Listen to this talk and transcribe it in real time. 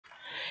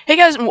Hey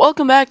guys, and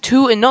welcome back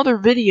to another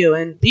video.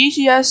 And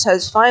BGS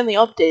has finally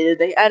updated.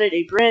 They added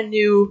a brand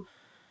new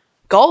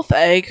golf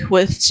egg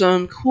with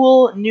some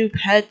cool new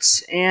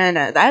pets, and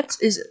that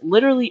is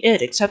literally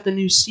it, except the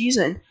new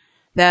season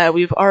that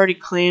we've already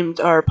claimed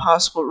our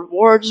possible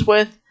rewards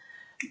with.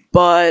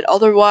 But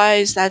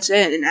otherwise, that's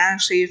it. And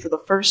actually, for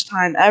the first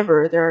time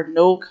ever, there are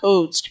no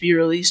codes to be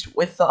released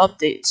with the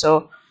update.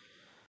 So,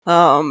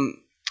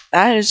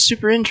 that is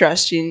super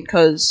interesting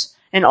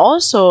and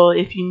also,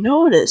 if you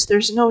notice,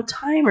 there's no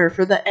timer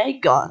for the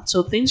egg gun,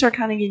 so things are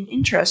kind of getting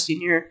interesting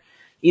here.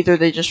 Either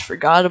they just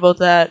forgot about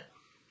that,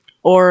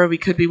 or we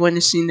could be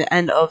witnessing the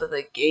end of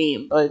the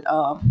game. But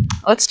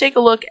let's take a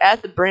look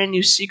at the brand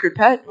new secret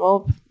pet.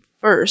 Well,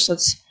 first,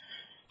 let's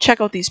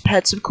check out these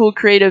pets. Some cool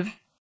creative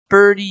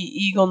birdie,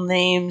 eagle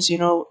names,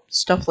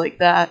 stuff like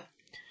that.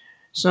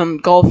 Some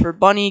golfer,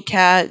 bunny,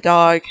 cat,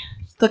 dog,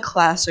 the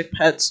classic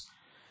pets.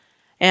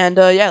 And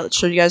yeah, let's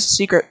show you guys the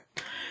secret.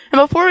 And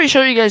before we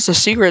show you guys the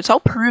secrets, I'll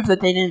prove that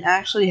they didn't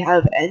actually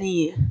have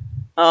any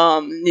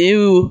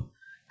new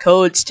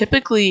codes.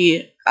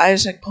 Typically,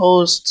 Isaac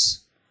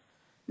posts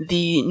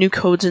the new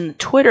codes in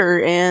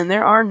Twitter, and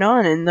there are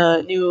none in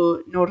the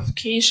new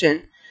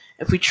notification.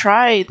 If we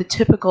try the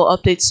typical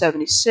update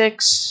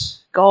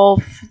 76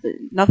 golf,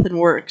 nothing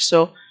works.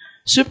 So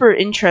super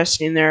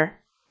interesting there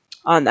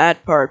on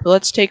that part. But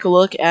let's take a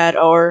look at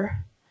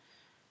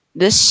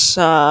this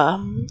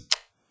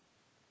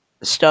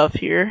stuff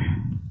here.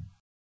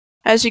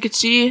 As you can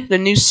see, the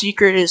new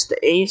secret is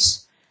the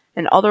ace,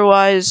 and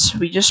otherwise,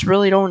 we just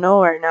really don't know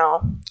right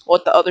now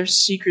what the other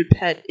secret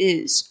pet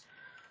is.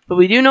 But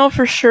we do know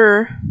for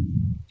sure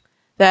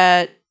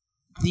that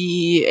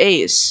the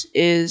ace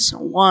is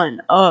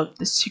one of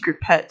the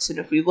secret pets, and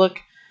if we look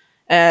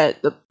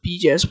at the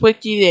BGS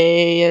wiki,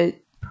 they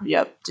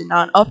did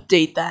not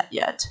update that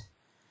yet.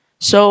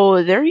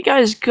 So there you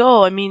guys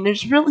go. I mean,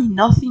 there's really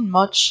nothing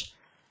much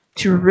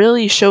to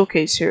really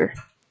showcase here.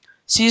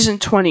 Season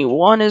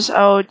 21 is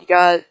out. You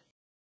got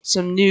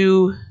some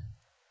new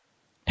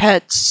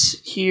pets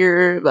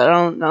here, but I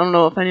don't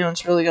know if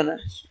anyone's really gonna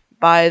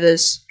buy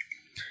this.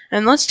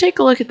 And let's take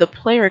a look at the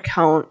player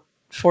count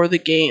for the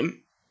game,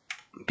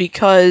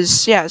 because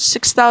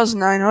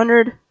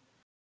 6,900.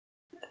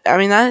 I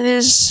mean, that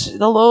is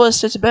the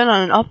lowest it's been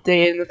on an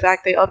update, and the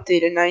fact they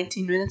updated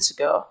 19 minutes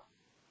ago.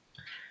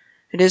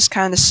 It is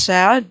kind of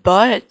sad,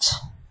 but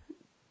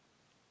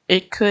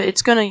it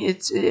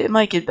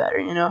might get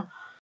better,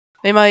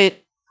 They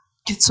might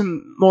get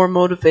some more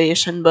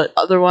motivation, but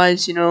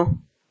otherwise,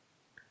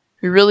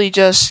 we really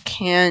just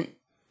can't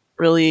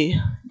really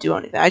do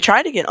anything. I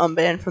tried to get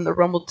unbanned from the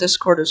Rumble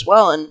Discord as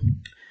well,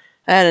 and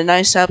I had a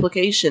nice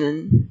application,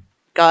 and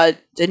God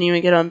didn't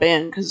even get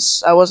unbanned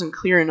because I wasn't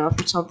clear enough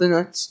or something.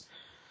 That's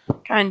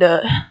kind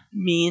of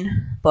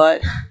mean,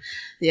 but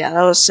yeah,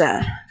 that was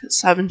sad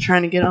because I've been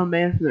trying to get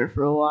unbanned from there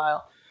for a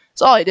while.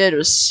 So all I did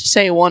was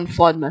say one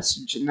flood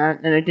message, and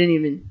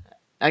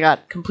I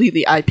got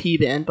completely IP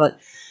banned. But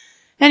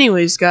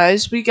anyways,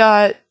 guys, we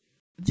got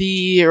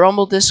the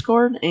Rumble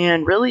Discord,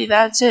 and really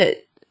that's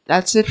it.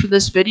 That's it for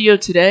this video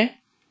today.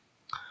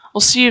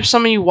 We'll see if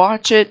some of you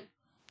watch it,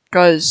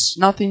 because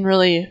nothing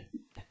really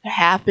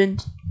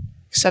happened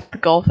except the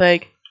golf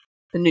egg,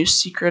 the new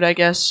secret, I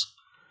guess.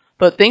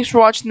 But thanks for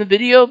watching the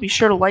video. Be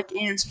sure to like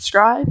and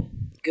subscribe.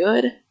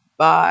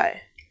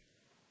 Goodbye.